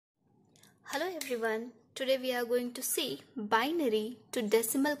Hello everyone, today we are going to see binary to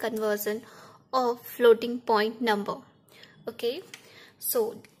decimal conversion of floating point number. Okay,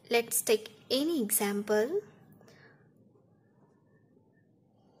 so let's take any example.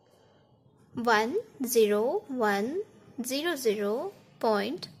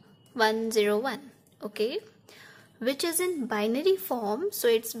 10100.101, okay, which is in binary form, so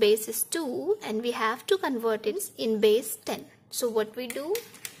its base is 2 and we have to convert it in base 10. So what we do?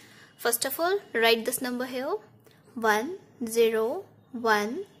 First of all, write this number here,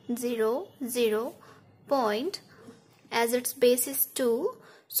 10100 point, as its base is 2,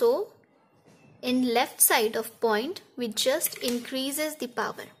 so in left side of point we just increases the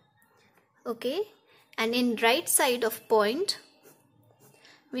power, okay, and in right side of point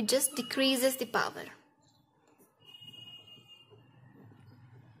we just decreases the power.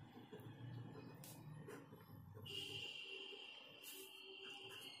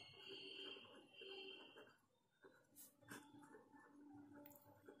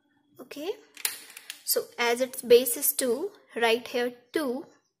 Okay, so as its base is 2, write here 2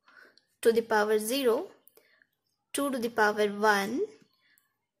 to the power 0, 2 to the power 1,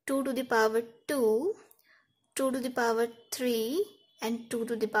 2 to the power 2, 2 to the power 3 and 2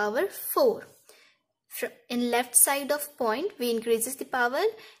 to the power 4. In left side of point we increases the power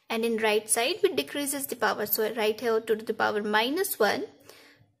and in right side we decreases the power. So write here 2 to the power minus 1,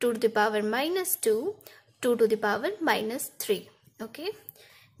 2 to the power minus 2, 2 to the power minus 3. Okay.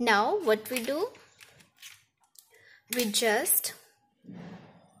 Now what we do? We just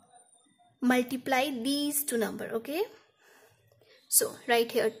multiply these two numbers, okay? So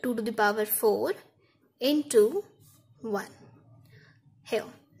write here 2 to the power 4 into 1. Here,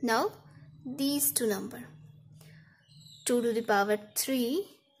 now these two numbers, 2 to the power 3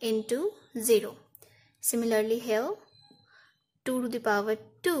 into 0. Similarly here, 2 to the power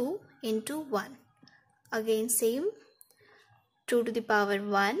 2 into 1. Again same, 2 to the power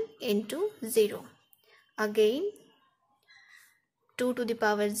 1 into 0. Again 2 to the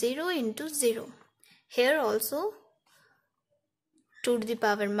power 0 into 0. Here also 2 to the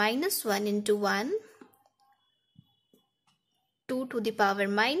power minus 1 into 1. 2 to the power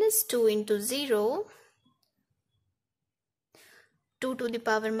minus 2 into 0. 2 to the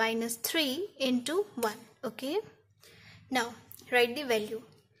power minus 3 into 1. Okay. Now write the value.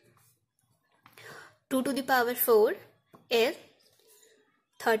 2 to the power 4 is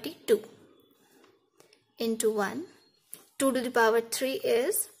 32 into 1. 2 to the power 3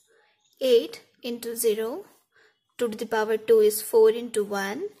 is 8 into 0. 2 to the power 2 is 4 into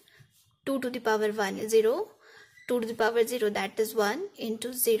 1. 2 to the power 1 is 0. 2 to the power 0, that is 1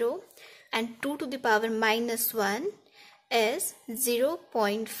 into 0. And 2 to the power minus 1 is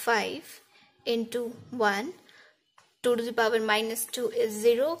 0.5 into 1. 2 to the power minus 2 is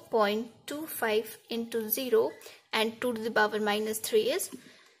 0.25 into 0. And 2 to the power minus 3 is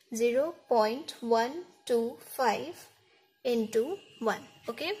 0.125 into 1.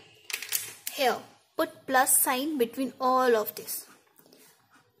 Okay. Here put plus sign between all of this.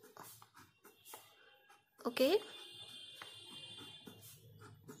 Okay.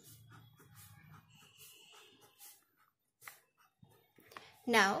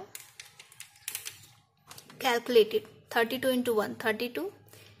 Now calculate it. 32 into 1, 32.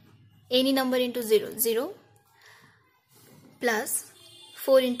 Any number into 0, 0. Plus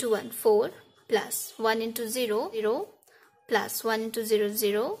 4 into 1, 4. Plus 1 into 0, 0. Plus 1 into 0,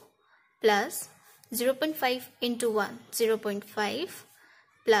 0. Plus 0.5 into 1, 0.5.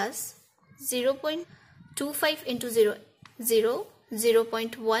 Plus 0.25 into 0, 0.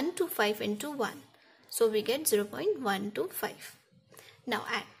 0.125 into 1. So we get 0.125. Now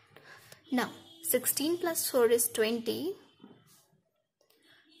add. Now 16 plus 4 is 20.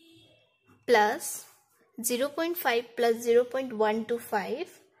 Plus 0.5 plus 0.125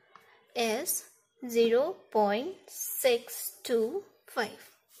 is 0.625.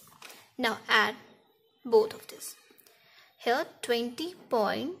 Now add both of this. Here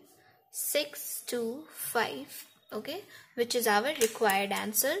 20.625, okay, which is our required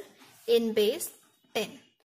answer in base 10.